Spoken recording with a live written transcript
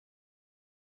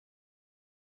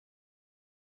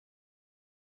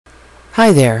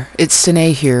Hi there, it's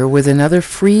Cenay here with another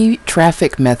free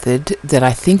traffic method that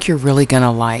I think you're really going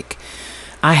to like.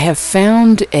 I have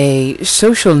found a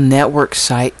social network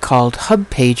site called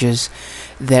HubPages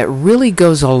that really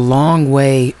goes a long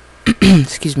way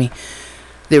excuse me,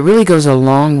 that really goes a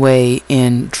long way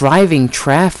in driving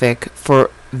traffic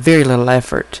for very little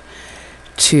effort.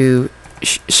 To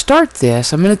start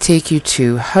this, I'm going to take you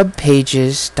to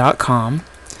hubpages.com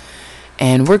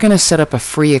and we're going to set up a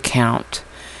free account.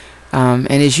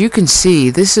 And as you can see,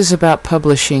 this is about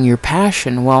publishing your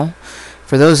passion. Well,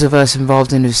 for those of us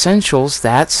involved in Essentials,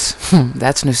 that's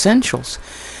Essentials.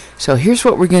 So here's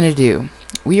what we're going to do.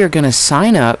 We are going to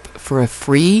sign up for a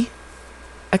free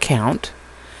account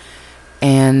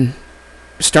and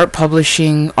start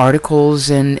publishing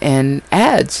articles and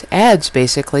ads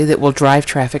basically that will drive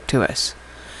traffic to us.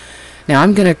 Now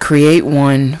I'm going to create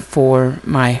one for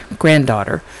my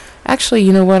granddaughter. Actually,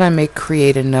 you know what? I may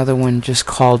create another one just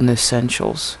called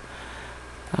Essentials.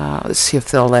 Let's see if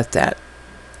they'll let that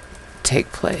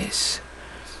take place.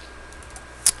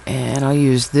 And I'll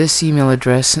use this email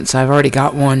address since I've already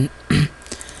got one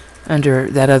under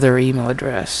that other email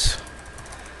address.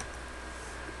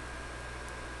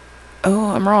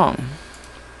 Oh, I'm wrong.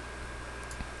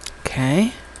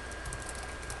 Okay.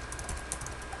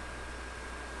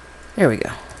 There we go.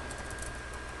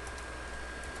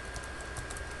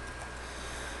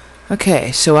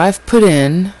 Okay, so I've put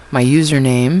in my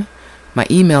username, my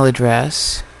email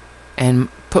address, and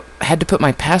had to put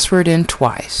my password in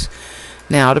twice.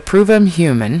 Now, to prove I'm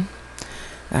human,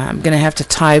 I'm going to have to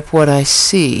type what I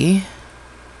see,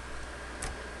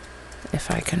 if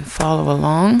I can follow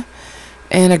along,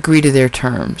 and agree to their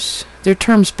terms. Their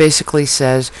terms basically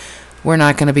says we're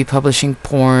not going to be publishing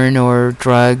porn or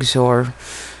drugs or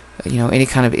any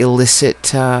kind of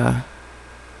illicit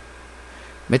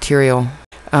material.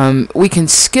 We can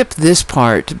skip this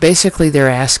part. Basically, they're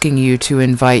asking you to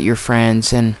invite your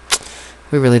friends, and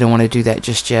we really don't want to do that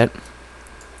just yet.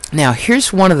 Now,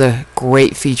 here's one of the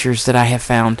great features that I have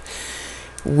found.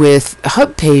 With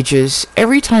HubPages,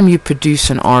 every time you produce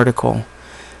an article,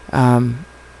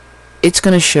 it's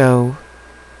going to show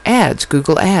ads,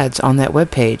 Google Ads, on that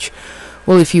web page.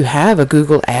 Well, if you have a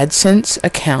Google AdSense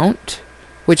account,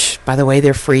 which, by the way,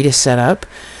 they're free to set up,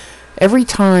 every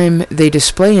time they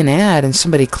display an ad and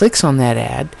somebody clicks on that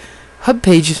ad,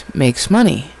 HubPages makes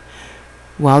money.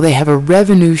 Well, they have a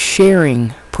revenue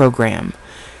sharing program.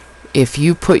 If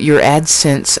you put your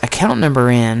AdSense account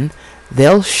number in,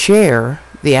 they'll share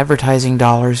the advertising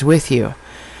dollars with you.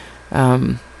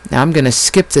 Now I'm going to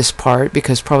skip this part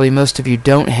because probably most of you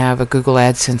don't have a Google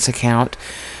AdSense account,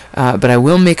 but I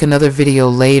will make another video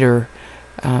later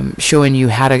showing you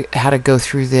how to go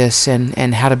through this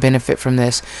and how to benefit from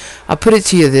this. I'll put it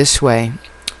to you this way.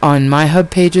 On my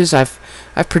HubPages,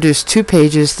 I've produced 2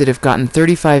 pages that have gotten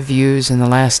 35 views in the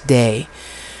last day,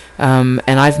 and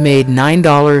I've made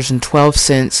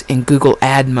 $9.12 in Google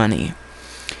ad money.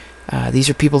 These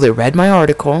are people that read my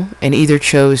article and either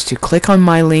chose to click on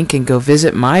my link and go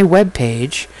visit my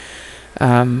webpage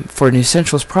for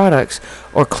Essentials products,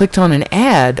 or clicked on an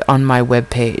ad on my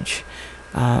webpage.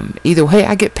 Either way,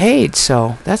 I get paid,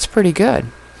 so that's pretty good.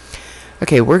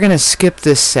 Okay, we're going to skip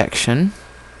this section.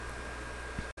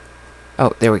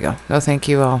 Oh, there we go. No, thank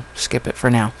you. I'll skip it for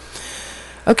now.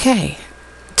 Okay,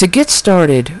 to get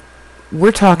started,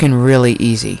 we're talking really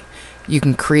easy. You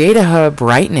can create a hub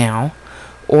right now,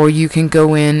 or you can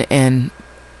go in and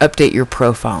update your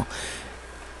profile.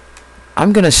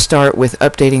 I'm going to start with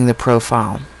updating the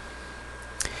profile.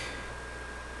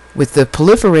 With the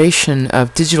proliferation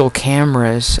of digital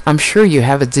cameras, I'm sure you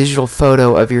have a digital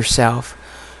photo of yourself.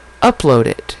 Upload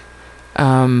it.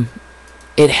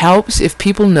 It helps if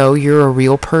people know you're a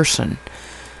real person.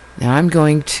 Now I'm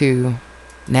going to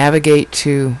navigate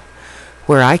to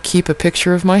where I keep a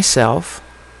picture of myself.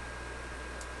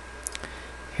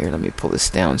 Here, let me pull this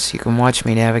down so you can watch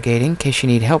me navigating in case you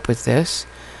need help with this.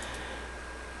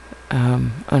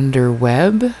 Under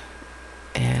Web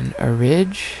and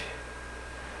Orig,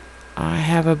 I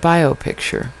have a bio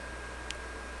picture.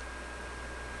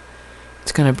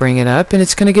 It's going to bring it up, and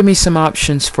it's going to give me some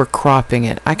options for cropping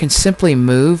it. I can simply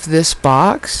move this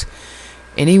box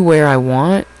anywhere I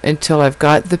want until I've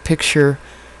got the picture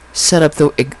set up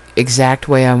the exact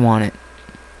way I want it.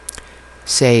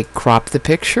 Say crop the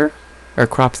picture or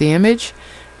crop the image,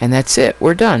 and that's it.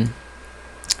 We're done.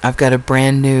 I've got a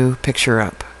brand new picture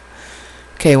up.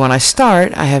 Okay, when I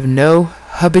start, I have no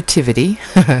hubativity.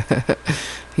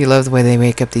 You love the way they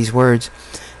make up these words.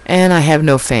 And I have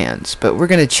no fans, but we're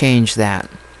going to change that.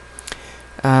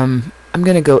 I'm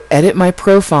going to go edit my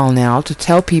profile now to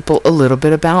tell people a little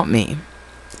bit about me.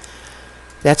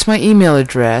 That's my email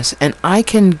address, and I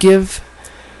can give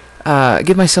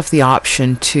myself the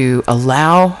option to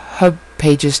allow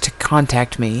HubPages to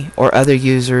contact me or other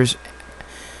users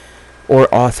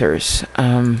or authors.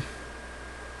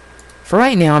 For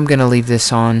right now, I'm going to leave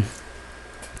this on,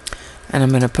 and I'm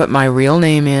going to put my real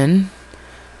name in.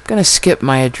 I'm going to skip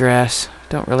my address.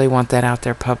 Don't really want that out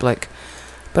there public,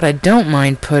 but I don't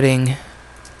mind putting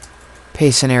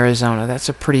Payson, Arizona. That's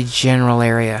a pretty general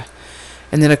area.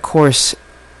 And then, of course,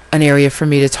 an area for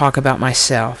me to talk about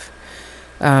myself.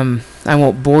 I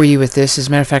won't bore you with this. As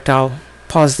a matter of fact, I'll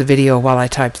pause the video while I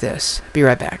type this. Be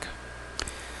right back.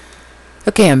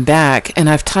 Okay, I'm back, and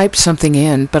I've typed something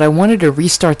in, but I wanted to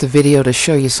restart the video to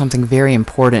show you something very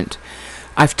important.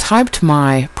 I've typed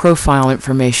my profile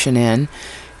information in,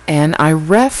 and I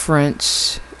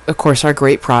reference, of course, our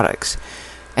great products.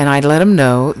 And I let them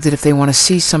know that if they want to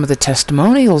see some of the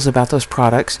testimonials about those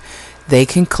products, they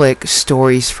can click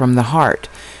Stories from the Heart.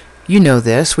 You know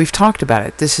this. We've talked about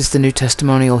it. This is the new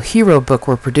testimonial hero book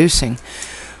we're producing.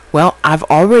 Well, I've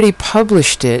already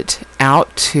published it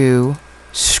out to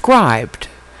Scribed.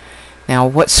 Now,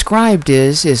 what Scribed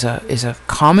is a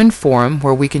common forum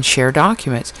where we can share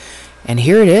documents. And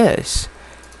here it is.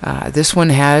 This one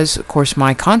has, of course,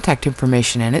 my contact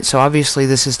information in it, so obviously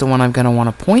this is the one I'm going to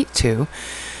want to point to.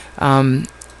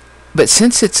 But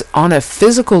since it's on a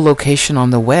physical location on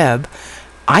the web,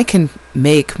 I can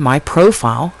make my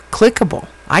profile clickable.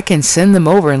 I can send them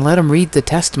over and let them read the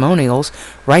testimonials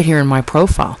right here in my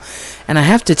profile. And I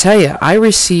have to tell you, I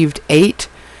received 8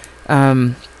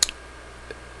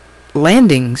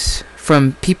 landings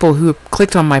from people who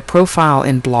clicked on my profile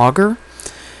in Blogger.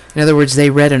 In other words, they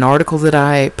read an article that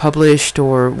I published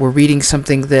or were reading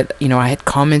something that, you know, I had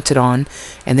commented on,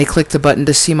 and they clicked the button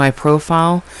to see my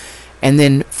profile, and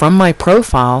then from my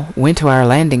profile went to our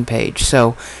landing page.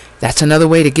 So that's another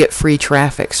way to get free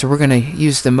traffic. So we're going to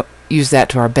use that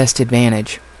to our best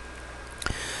advantage.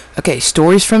 Okay,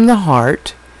 Stories from the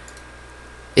Heart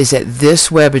is at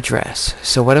this web address.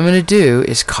 So what I'm going to do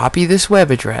is copy this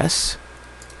web address,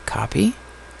 copy,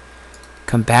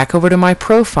 come back over to my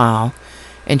profile,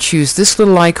 and choose this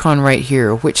little icon right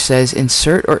here which says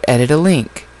Insert or Edit a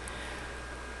Link.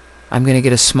 I'm going to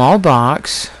get a small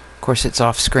box. Of course, it's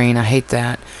off screen. I hate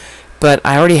that. But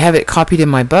I already have it copied in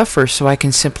my buffer, so I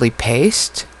can simply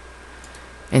paste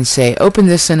and say open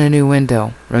this in a new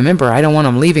window. Remember, I don't want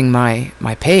them leaving my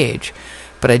page,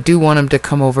 but I do want them to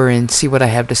come over and see what I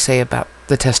have to say about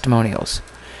the testimonials.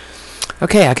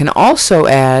 Okay, I can also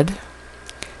add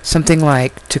something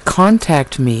like to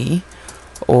contact me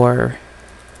or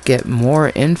get more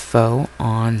info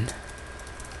on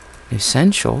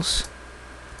essentials.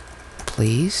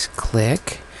 Please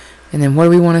click, and then what do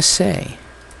we want to say?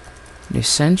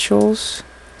 Essentials,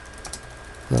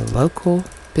 the local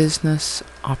business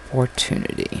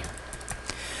opportunity.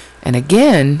 And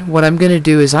again, what I'm going to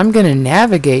do is I'm going to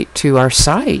navigate to our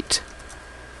site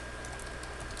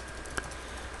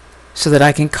so that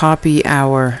I can copy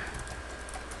our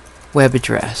web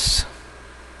address.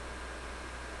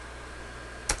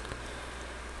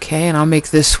 Okay, and I'll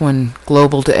make this one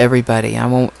global to everybody. I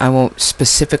won't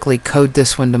specifically code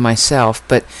this one to myself,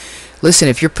 but listen,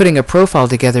 if you're putting a profile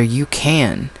together, you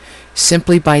can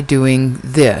simply by doing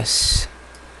this.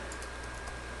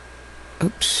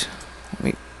 Oops, let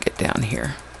me get down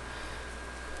here.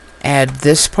 Add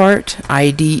this part,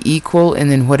 ID equal,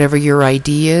 and then whatever your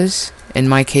ID is. In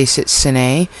my case, it's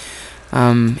Cenay.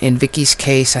 In Vicky's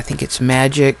case, I think it's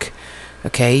Magic.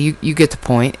 Okay, you get the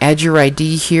point. Add your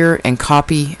ID here and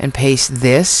copy and paste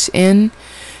this in,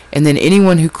 and then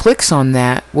anyone who clicks on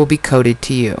that will be coded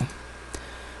to you.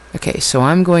 Okay, so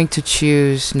I'm going to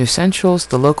choose Essentials,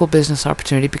 the local business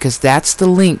opportunity, because that's the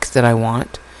link that I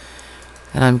want.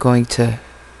 And I'm going to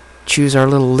choose our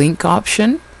little link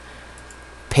option,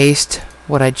 paste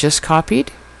what I just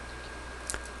copied,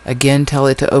 again tell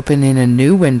it to open in a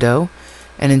new window,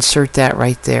 and insert that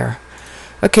right there.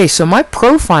 Okay, so my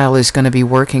profile is going to be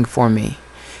working for me.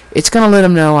 It's going to let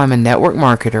them know I'm a network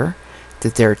marketer,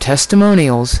 that there are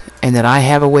testimonials, and that I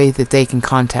have a way that they can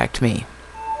contact me.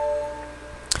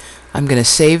 I'm going to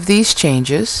save these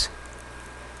changes,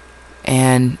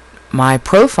 and my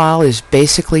profile is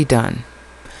basically done.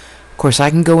 Of course, I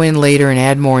can go in later and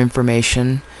add more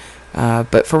information,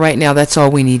 but for right now, that's all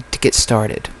we need to get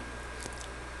started.